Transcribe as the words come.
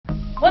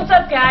What's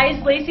up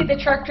guys, Lacey the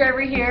truck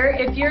driver here.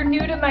 If you're new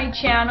to my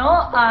channel,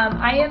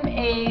 I am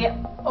a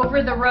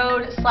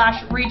over-the-road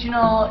 /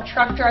 regional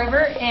truck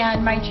driver,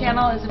 and my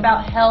channel is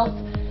about health,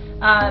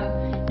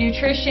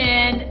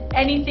 nutrition,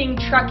 anything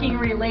trucking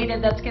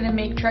related that's going to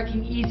make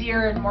trucking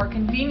easier and more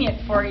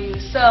convenient for you.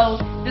 So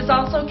this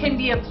also can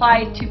be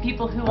applied to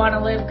people who want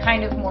to live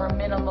kind of more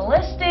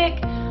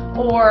minimalistic,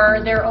 or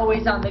they're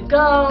always on the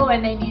go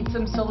and they need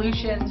some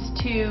solutions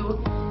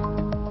to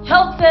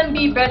help them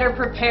be better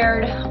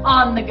prepared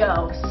on the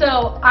go.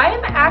 So I'm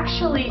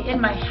actually in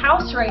my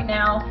house right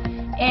now,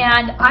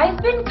 and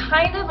I've been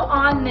kind of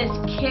on this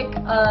kick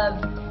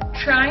of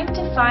trying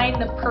to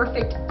find the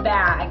perfect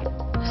bag.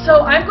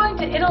 So I'm going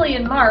to Italy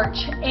in March,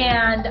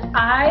 and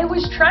I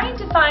was trying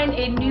to find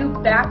a new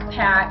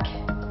backpack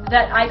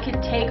that I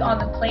could take on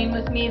the plane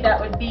with me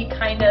that would be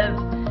kind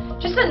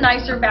of just a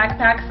nicer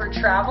backpack for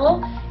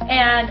travel.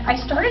 And I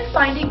started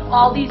finding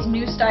all these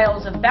new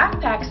styles of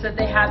backpacks that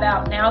they have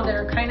out now that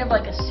are kind of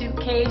like a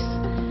suitcase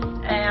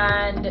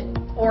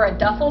or a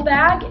duffel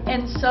bag.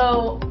 And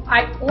so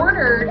I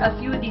ordered a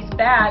few of these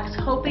bags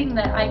hoping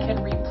that I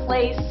could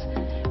replace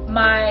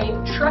my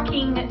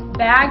trucking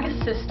bag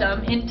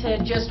system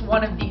into just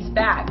one of these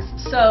bags.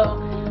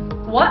 So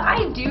what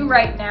I do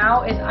right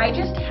now is I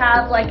just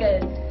have like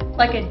a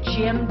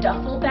gym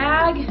duffel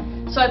bag.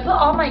 So I put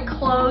all my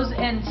clothes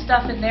and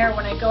stuff in there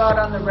when I go out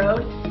on the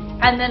road.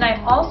 And then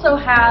I also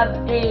have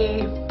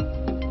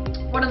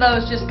one of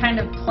those just kind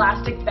of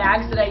plastic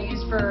bags that I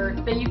use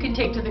that you can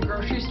take to the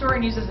grocery store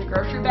and use as a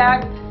grocery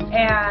bag.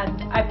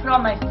 And I put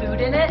all my food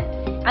in it.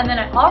 And then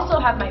I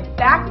also have my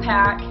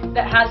backpack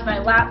that has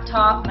my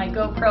laptop, my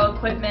GoPro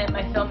equipment,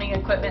 my filming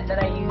equipment that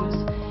I use,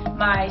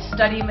 my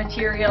study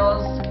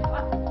materials.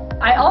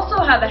 I also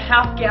have a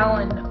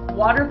half-gallon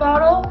water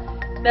bottle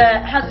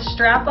that has a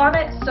strap on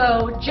it.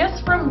 So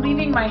just from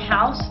leaving my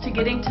house to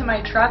getting to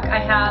my truck, I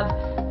have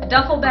a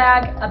duffel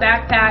bag, a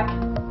backpack,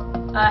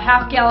 a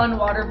half-gallon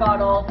water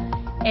bottle,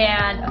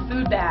 and a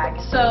food bag.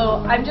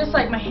 So I'm just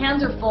like, my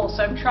hands are full,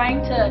 so I'm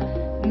trying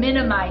to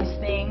minimize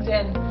things,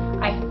 and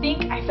I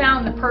think I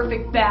found the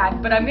perfect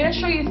bag. But I'm going to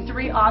show you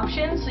 3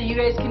 options so you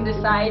guys can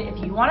decide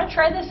if you want to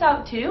try this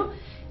out too.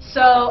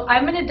 So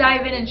I'm going to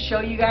dive in and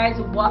show you guys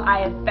what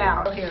I have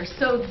found here.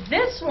 So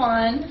this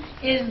one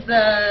is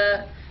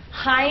the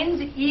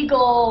Heinz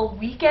Eagle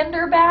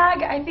Weekender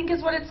bag, I think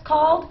is what it's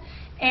called.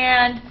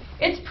 And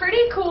it's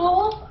pretty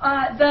cool.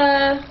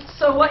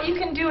 So what you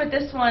can do with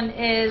this one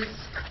is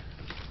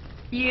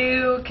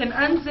you can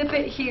unzip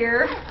it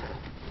here.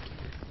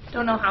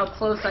 Don't know how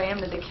close I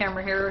am to the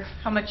camera here,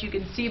 how much you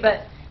can see,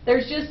 but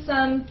there's just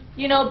some,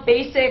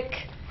 basic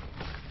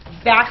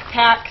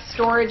backpack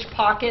storage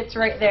pockets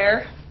right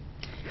there.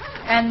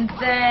 And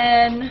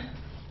then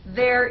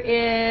there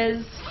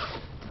is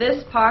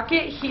this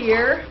pocket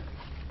here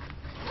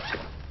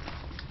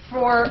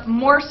for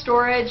more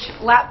storage,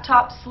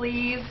 laptop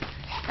sleeve,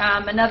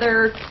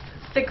 another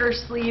thicker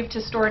sleeve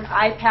to store an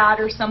iPad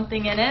or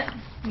something in it.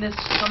 And this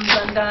comes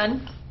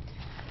undone.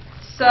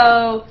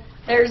 So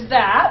there's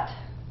that.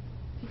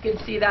 You can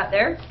see that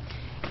there.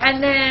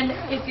 And then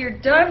if you're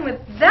done with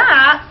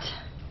that,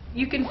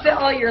 you can fit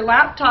all your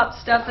laptop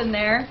stuff in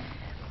there.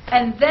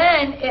 And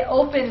then it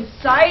opens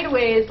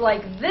sideways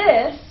like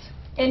this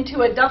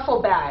into a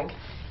duffel bag.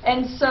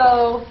 And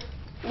so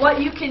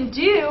what you can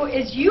do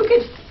is you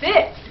could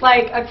fit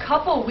like a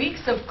couple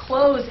weeks of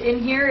clothes in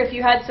here if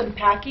you had some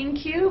packing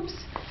cubes,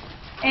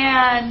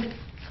 and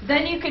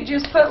then you could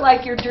just put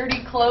like your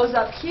dirty clothes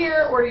up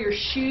here, or your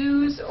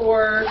shoes,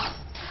 or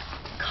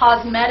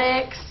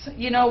cosmetics,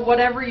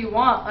 whatever you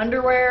want,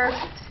 underwear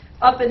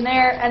up in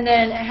there. And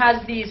then it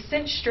has these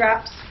cinch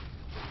straps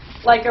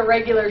like a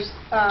regular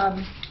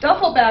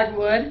duffel bag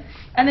would,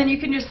 and then you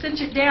can just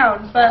cinch it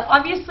down. But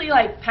obviously,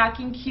 like,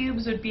 packing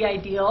cubes would be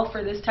ideal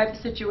for this type of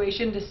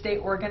situation to stay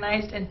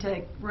organized and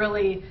to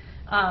really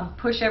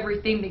push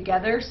everything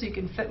together so you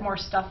can fit more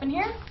stuff in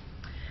here.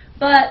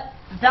 But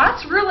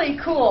that's really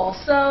cool.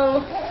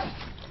 So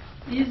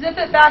you zip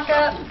it back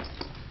up,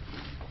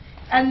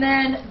 and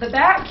then the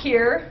back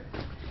here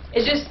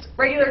is just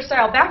regular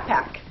style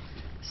backpack.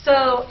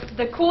 So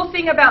the cool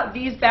thing about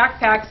these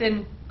backpacks,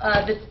 and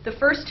the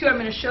first 2 I'm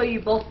going to show you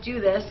both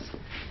do this,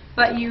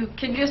 but you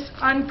can just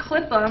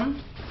unclip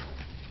them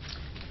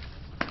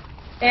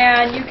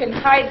and you can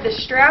hide the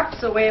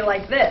straps away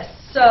like this.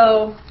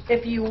 So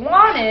if you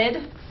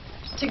wanted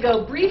to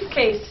go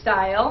briefcase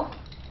style,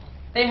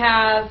 they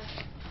have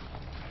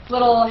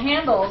little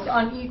handles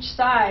on each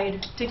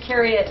side to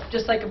carry it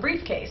just like a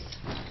briefcase.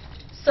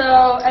 So,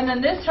 and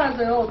then this has a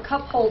little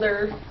cup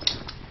holder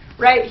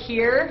right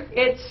here.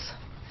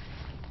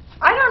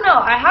 I don't know,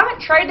 I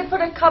haven't tried to put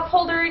a cup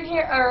holder in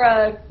here or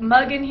a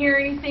mug in here or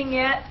anything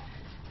yet.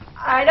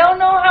 I don't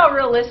know how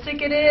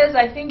realistic it is.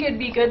 I think it'd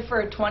be good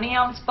for a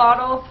 20-ounce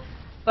bottle,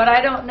 but I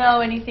don't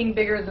know anything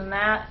bigger than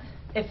that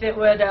if it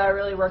would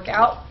really work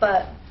out.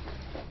 But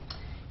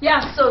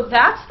yeah, so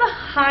that's the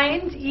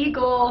Heinz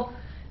Eagle.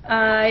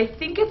 I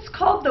think it's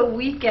called the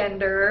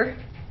Weekender.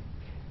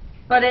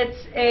 but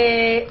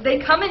they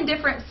come in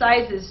different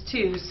sizes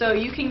too. So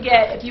you can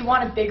get, if you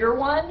want a bigger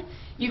one,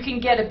 you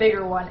can get a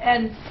bigger one.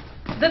 And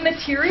the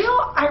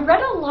material, I read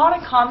a lot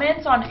of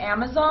comments on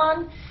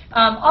Amazon.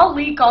 I'll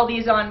link all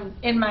these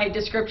in my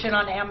description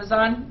on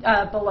Amazon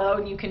below,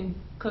 and you can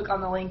click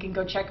on the link and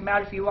go check them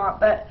out if you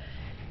want. But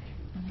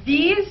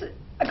these,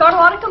 I got a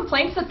lot of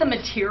complaints that the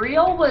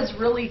material was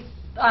really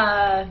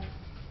kind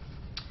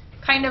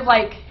of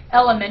like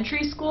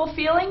elementary school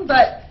feeling,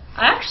 but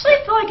I actually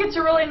feel like it's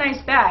a really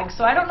nice bag.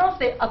 So I don't know if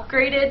they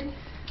upgraded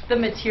the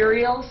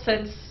material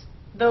since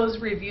those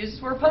reviews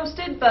were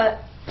posted, but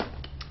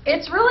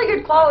it's really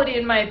good quality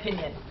in my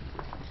opinion.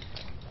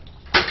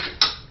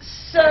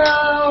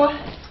 So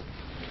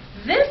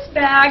this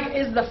bag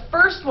is the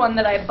first one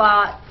that I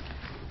bought.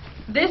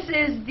 This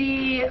is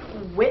the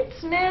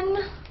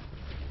Witzman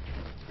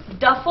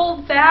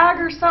duffel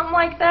bag or something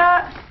like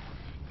that,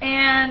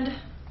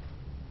 and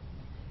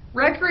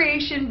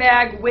Recreation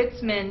Bag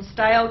Witzman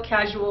Style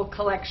Casual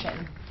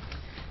Collection.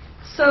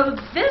 So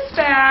this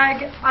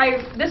bag,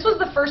 this was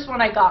the first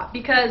one I got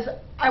because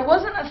I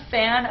wasn't a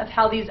fan of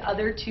how these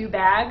other two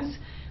bags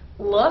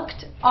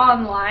looked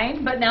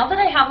online, but now that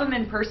I have them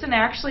in person, I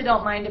actually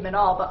don't mind them at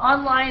all. But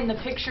online, the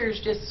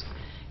pictures just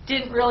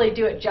didn't really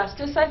do it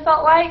justice, I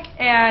felt like,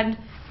 and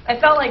I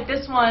felt like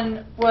this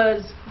one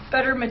was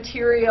better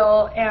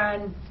material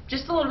and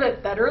just a little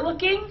bit better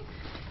looking.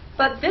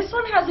 But this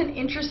one has an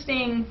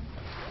interesting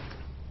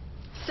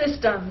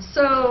system.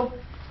 So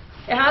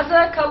it has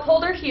a cup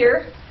holder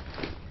here.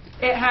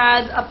 It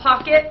has a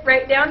pocket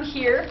right down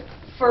here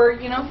for,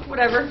 you know,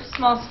 whatever,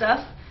 small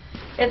stuff.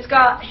 It's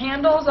got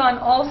handles on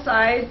all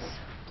sides,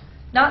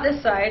 not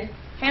this side,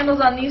 handles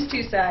on these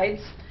two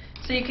sides,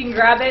 so you can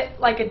grab it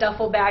like a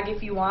duffel bag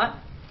if you want.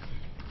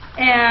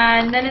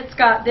 And then it's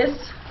got this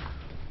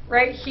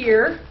right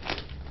here.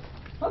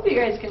 Hope you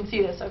guys can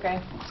see this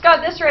okay. It's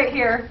got this right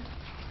here.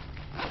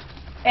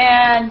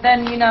 And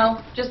then, you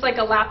know, just like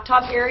a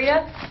laptop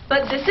area.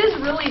 But this is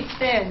really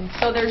thin,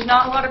 so there's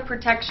not a lot of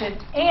protection.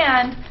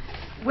 And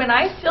when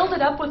I filled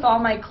it up with all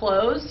my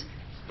clothes,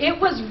 it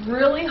was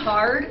really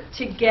hard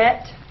to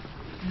get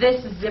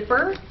this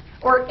zipper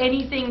or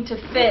anything to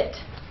fit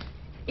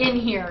in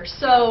here.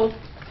 So,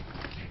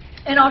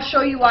 and I'll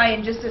show you why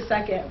in just a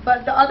second.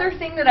 But the other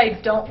thing that I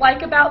don't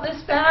like about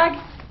this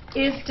bag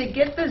is to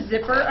get the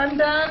zipper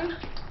undone,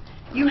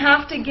 you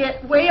have to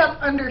get way up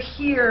under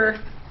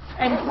here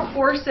and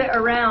force it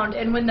around.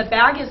 And when the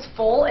bag is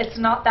full, it's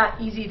not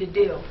that easy to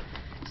do.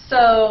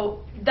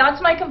 So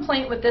that's my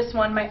complaint with this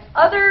one. My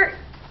other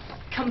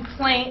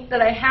complaint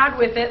that I had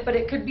with it, but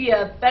it could be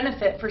a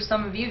benefit for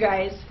some of you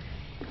guys,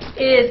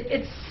 is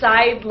it's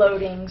side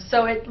loading.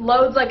 So it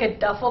loads like a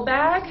duffel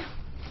bag,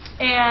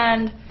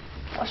 and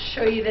I'll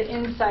show you the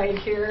inside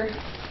here.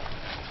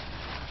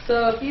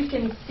 So if you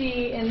can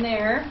see in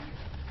there,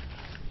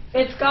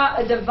 it's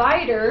got a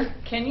divider.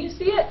 Can you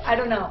see it? I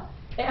don't know.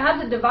 It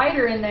has a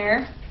divider in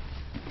there,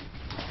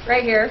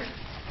 right here,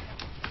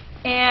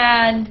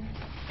 and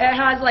it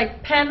has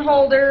like pen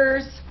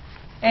holders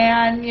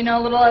and, you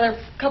know, little other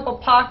couple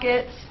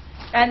pockets,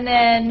 and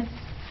then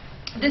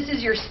this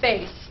is your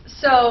space.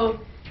 So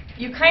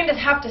you kind of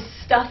have to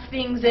stuff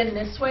things in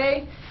this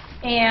way,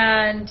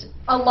 and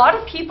a lot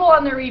of people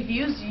on the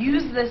reviews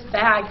use this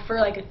bag for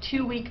like a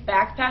 2-week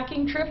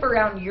backpacking trip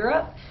around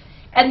Europe,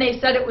 and they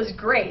said it was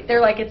great.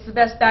 They're like, it's the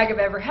best bag I've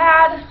ever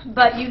had,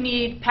 but you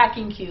need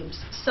packing cubes.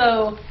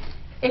 So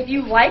if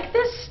you like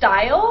this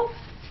style,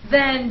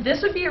 then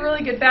this would be a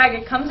really good bag.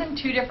 It comes in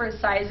 2 different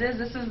sizes.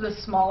 This is the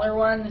smaller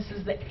one. This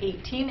is the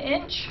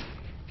 18-inch.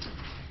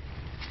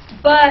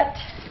 But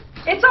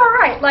it's all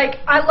right. Like,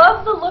 I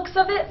love the looks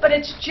of it, but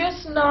it's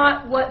just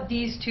not what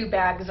these 2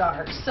 bags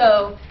are.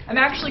 So I'm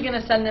actually going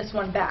to send this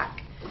one back.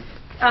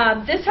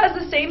 This has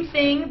the same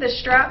thing. The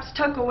straps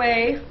tuck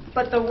away,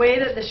 but the way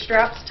that the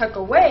straps tuck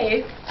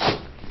away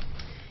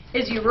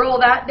is you roll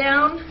that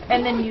down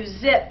and then you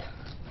zip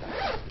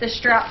the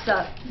straps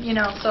up, you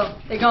know, so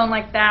they go in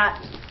like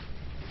that,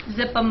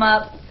 zip them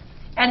up,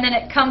 and then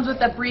it comes with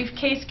a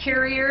briefcase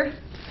carrier,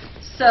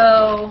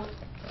 so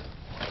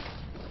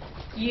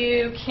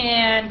you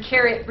can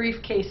carry it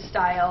briefcase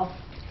style.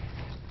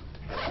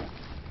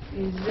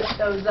 You zip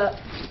those up,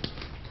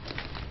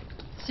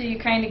 so you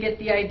kind of get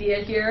the idea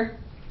here.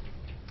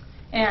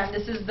 And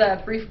this is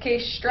the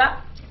briefcase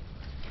strap,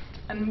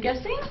 I'm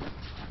guessing.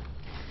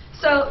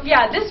 So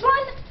yeah, this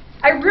one,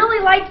 I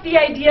really liked the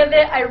idea of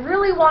it. I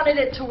really wanted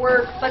it to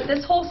work, but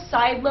this whole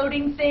side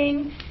loading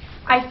thing,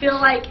 I feel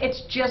like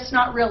it's just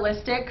not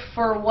realistic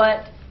for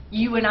what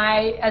you and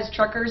I as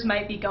truckers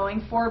might be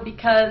going for,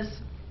 because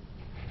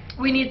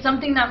we need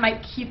something that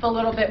might keep a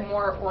little bit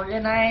more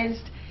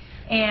organized.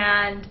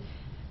 And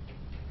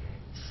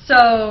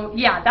so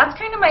yeah, that's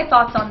kind of my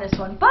thoughts on this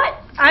one. But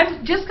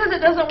just because it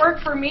doesn't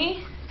work for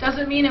me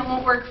doesn't mean it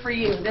won't work for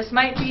you. This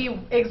might be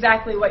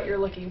exactly what you're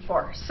looking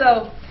for.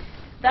 So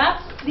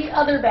that's the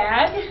other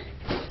bag.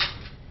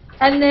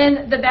 And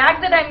then the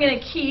bag that I'm going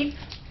to keep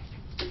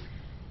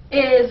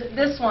is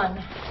this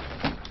one.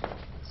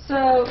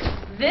 So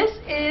this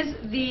is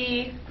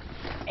the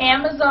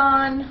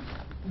Amazon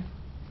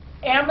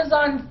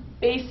Amazon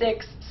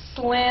Basics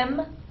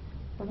Slim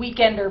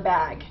Weekender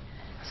bag.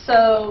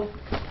 So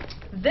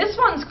this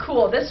one's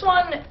cool. This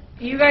one,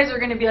 you guys are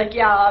going to be like,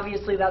 yeah,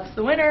 obviously that's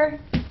the winner,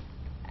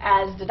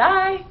 as did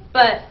I.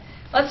 But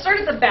let's start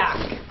at the back.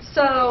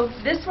 So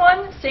this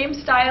one, same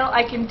style.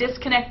 I can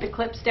disconnect the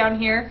clips down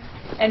here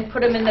and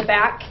put them in the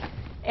back,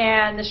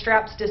 and the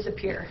straps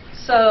disappear.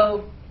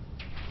 So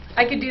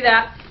I could do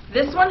that.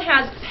 This one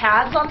has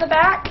pads on the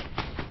back,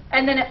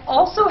 and then it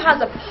also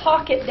has a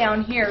pocket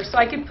down here. So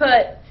I could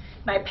put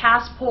my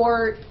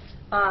passport,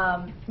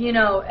 you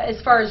know,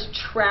 as far as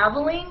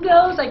traveling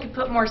goes, I could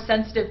put more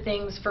sensitive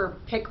things for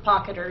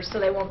pickpocketers so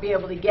they won't be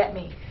able to get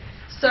me.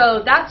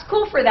 So that's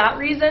cool for that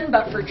reason,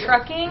 but for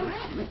trucking,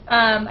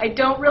 I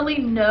don't really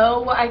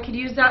know what I could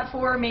use that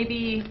for.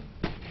 Maybe,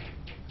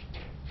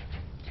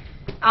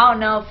 I don't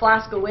know, a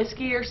flask of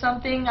whiskey or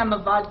something. I'm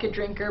a vodka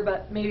drinker,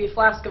 but maybe a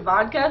flask of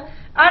vodka.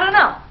 I don't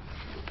know.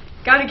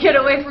 Got to get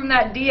away from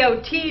that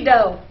DOT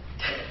dough.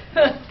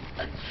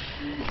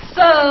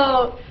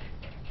 So,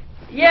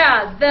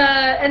 yeah,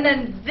 and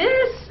then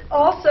this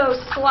also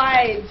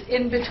slides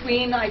in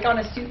between, like on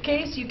a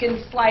suitcase. You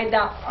can slide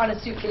that on a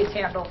suitcase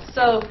handle.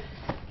 So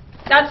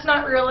that's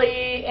not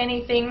really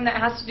anything that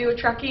has to do with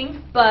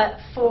trucking, but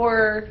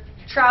for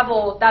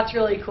travel, that's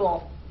really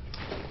cool.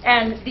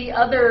 And the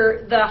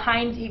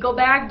Heinz Eagle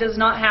bag does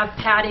not have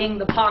padding,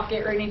 the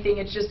pocket, or anything.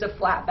 It's just a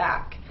flat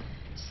back.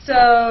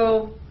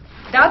 So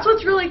that's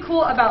what's really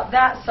cool about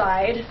that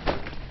side.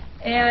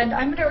 And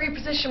I'm going to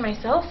reposition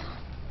myself.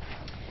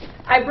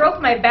 I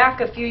broke my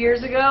back a few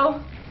years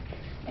ago,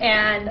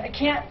 and I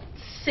can't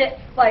sit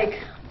like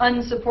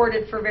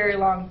unsupported for very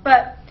long.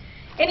 But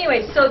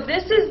anyway, so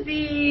this is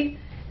the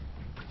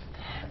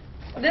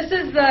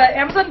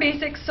Amazon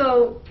Basics.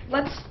 So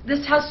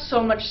this has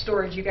so much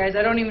storage, you guys.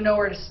 I don't even know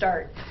where to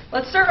start.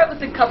 Let's start out with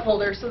the cup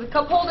holder. So the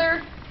cup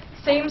holder,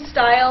 same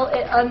style.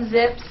 It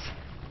unzips.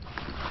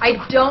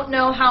 I don't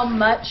know how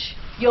much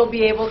you'll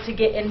be able to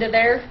get into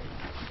there.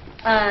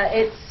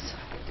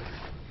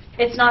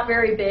 It's not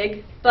very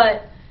big,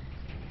 but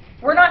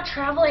we're not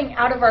traveling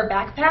out of our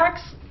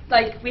backpacks.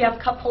 Like, we have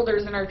cup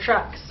holders in our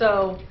truck,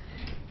 so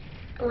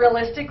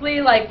realistically,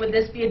 like, would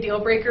this be a deal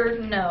breaker?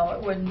 No,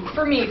 it wouldn't.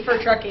 For me, for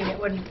trucking, it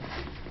wouldn't.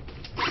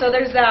 So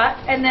there's that.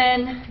 And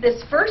then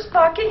this first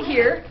pocket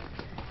here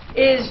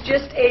is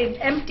just an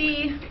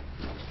empty,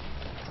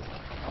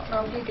 I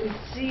don't know if you can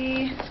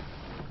see,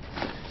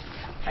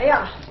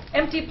 yeah,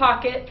 empty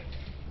pocket.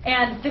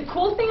 And the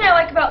cool thing I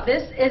like about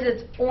this is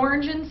it's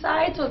orange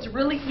inside, so it's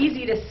really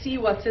easy to see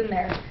what's in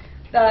there.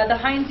 The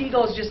Heinz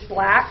Eagle is just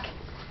black,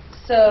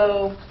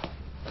 so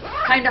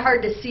kind of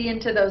hard to see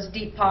into those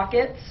deep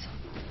pockets.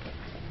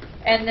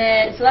 And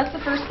then, so that's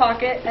the first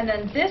pocket. And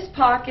then this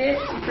pocket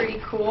is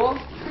pretty cool.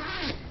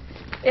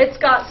 It's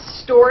got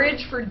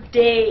storage for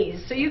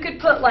days. So you could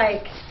put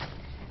like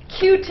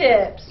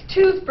Q-tips,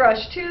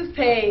 toothbrush,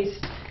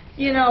 toothpaste,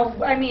 you know,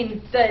 I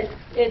mean,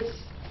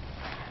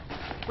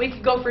 we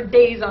could go for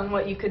days on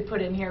what you could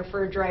put in here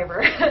for a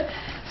driver.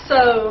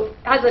 So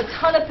it has a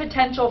ton of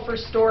potential for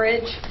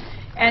storage.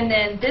 And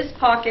then this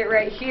pocket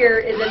right here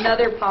is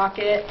another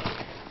pocket,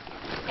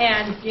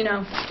 and, you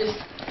know, just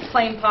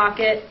plain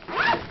pocket.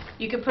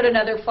 You could put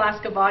another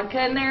flask of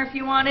vodka in there if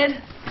you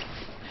wanted.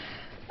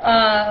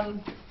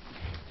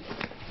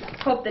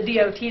 Hope the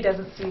DOT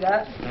doesn't see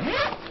that.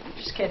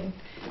 Just kidding.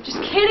 Just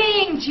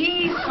kidding!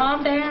 Jeez,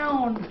 calm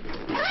down.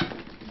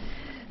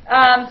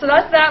 So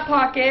that's that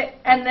pocket,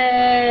 and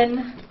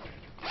then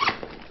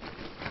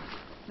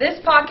this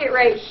pocket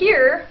right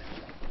here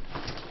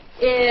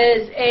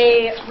is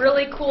a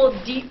really cool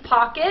deep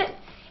pocket,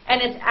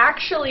 and it's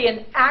actually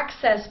an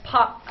access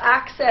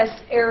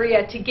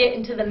area to get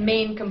into the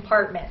main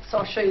compartment. So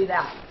I'll show you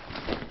that.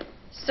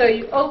 So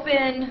you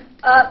open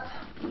up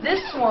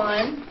this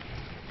one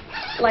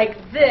like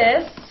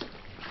this,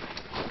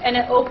 and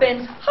it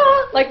opens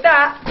like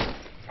that,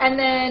 and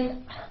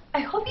then I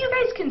hope you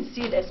guys can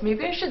see this.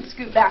 Maybe I should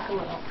scoot back a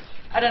little.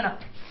 I don't know.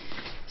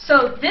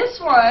 So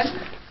this one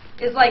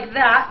is like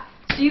that,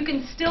 so you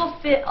can still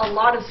fit a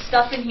lot of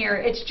stuff in here.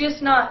 It's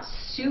just not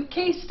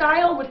suitcase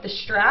style with the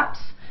straps.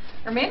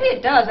 Or maybe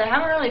it does. I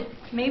haven't really,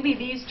 maybe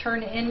these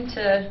turn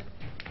into,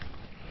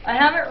 I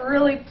haven't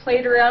really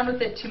played around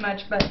with it too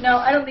much, but no,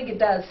 I don't think it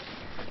does.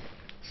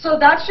 So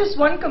that's just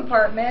one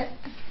compartment.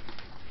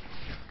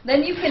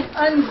 Then you can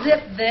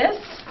unzip this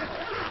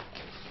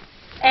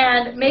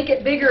and make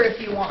it bigger if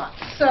you want.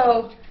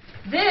 So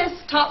this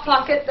top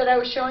pocket that I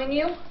was showing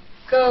you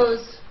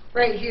goes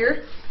right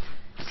here.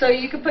 So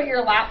you could put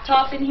your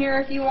laptop in here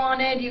if you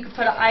wanted. You could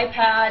put an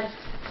iPad,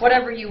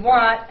 whatever you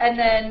want, and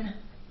then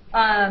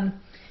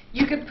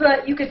you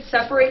could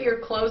separate your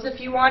clothes if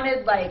you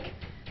wanted, like,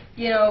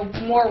 you know,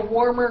 more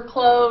warmer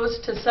clothes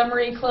to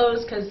summery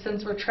clothes, because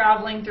since we're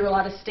traveling through a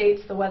lot of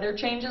states, the weather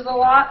changes a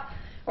lot.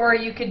 Or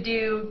you could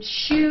do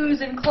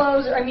shoes and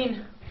clothes. I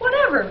mean,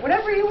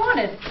 whatever you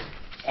wanted.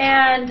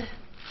 And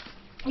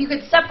you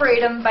could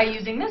separate them by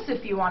using this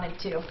if you wanted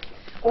to.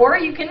 Or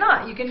you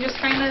cannot. You can just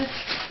kind of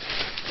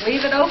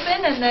leave it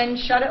open and then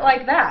shut it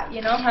like that,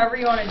 you know, however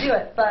you want to do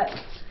it. But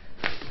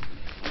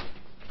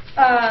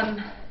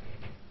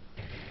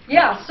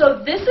yeah,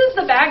 so this is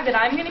the bag that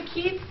I'm going to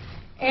keep,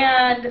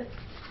 and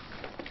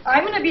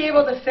I'm going to be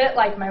able to fit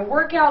like my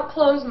workout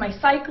clothes, my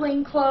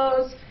cycling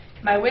clothes,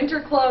 my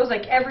winter clothes,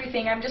 like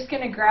everything. I'm just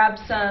going to grab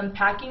some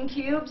packing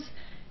cubes,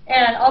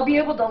 and I'll be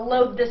able to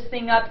load this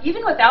thing up.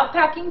 Even without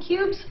packing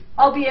cubes,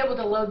 I'll be able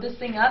to load this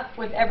thing up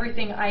with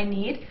everything I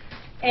need,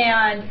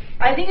 and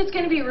I think it's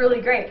going to be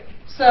really great.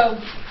 So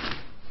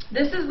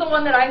this is the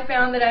one that I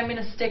found that I'm going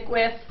to stick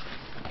with,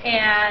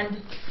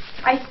 and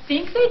I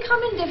think they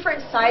come in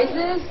different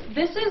sizes.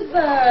 This is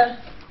the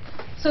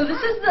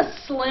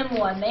slim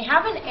one. They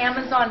have an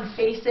Amazon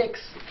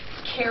Basics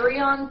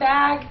carry-on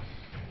bag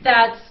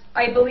that's,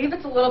 I believe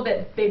it's a little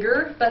bit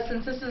bigger, but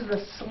since this is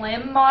the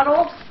slim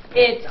model,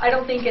 I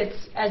don't think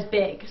it's as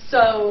big.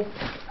 So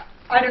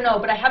I don't know,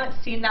 but I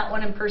haven't seen that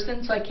one in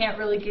person, so I can't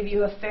really give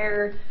you a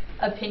fair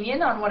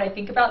opinion on what I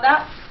think about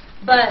that.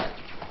 But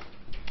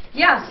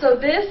yeah, so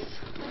this,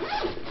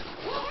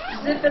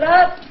 zip it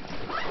up,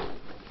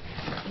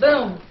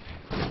 boom.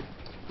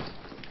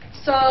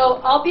 So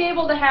I'll be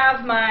able to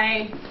have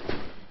my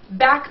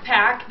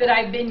backpack that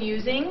I've been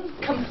using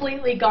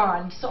completely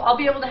gone. So I'll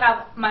be able to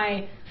have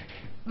my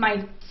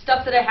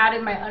stuff that I had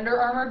in my Under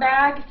Armour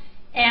bag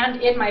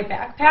and in my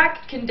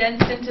backpack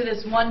condensed into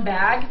this one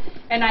bag,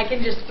 and I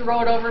can just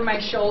throw it over my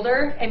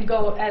shoulder and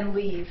go and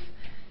leave,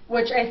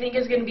 which I think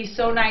is going to be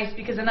so nice,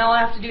 because then all I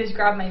have to do is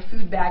grab my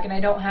food bag and I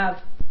don't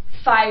have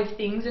 5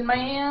 things in my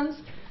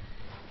hands.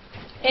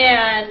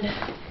 And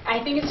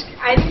I think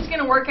it's going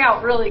to work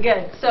out really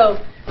good. So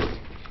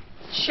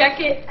check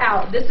it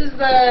out. This is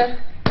the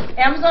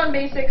Amazon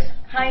Basics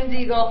Heinz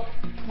Eagle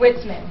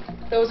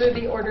Witzman. Those are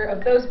the order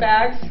of those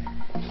bags.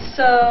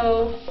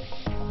 So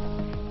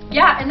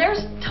yeah, and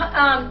there's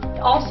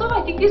also,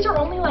 I think these are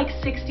only like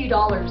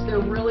 $60. They're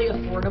really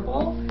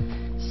affordable.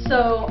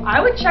 So I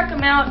would check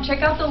them out.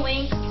 Check out the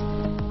links.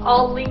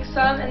 I'll link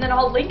some, and then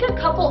I'll link a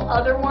couple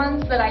other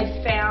ones that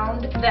I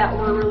found that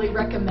were really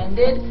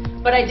recommended,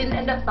 but I didn't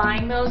end up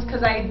buying those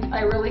because I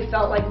really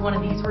felt like one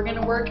of these were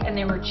going to work and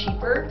they were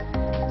cheaper.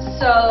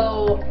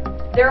 So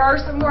there are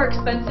some more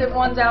expensive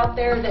ones out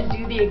there that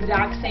do the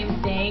exact same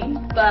thing,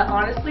 but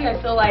honestly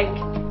I feel like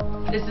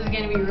this is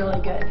going to be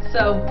really good.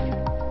 So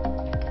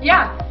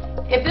yeah,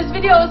 if this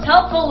video is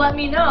helpful, let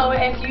me know.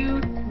 If you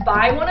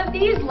buy one of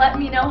these, let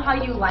me know how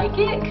you like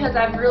it, because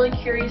I'm really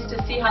curious to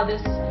see how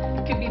this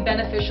could be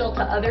beneficial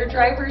to other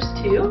drivers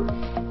too.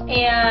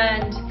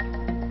 And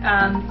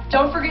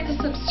don't forget to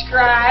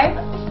subscribe.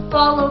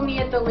 Follow me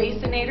at the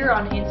Lacinator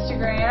on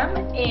Instagram,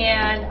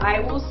 and I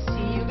will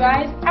see you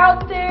guys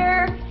out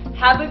there.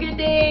 Have a good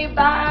day.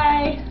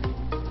 Bye.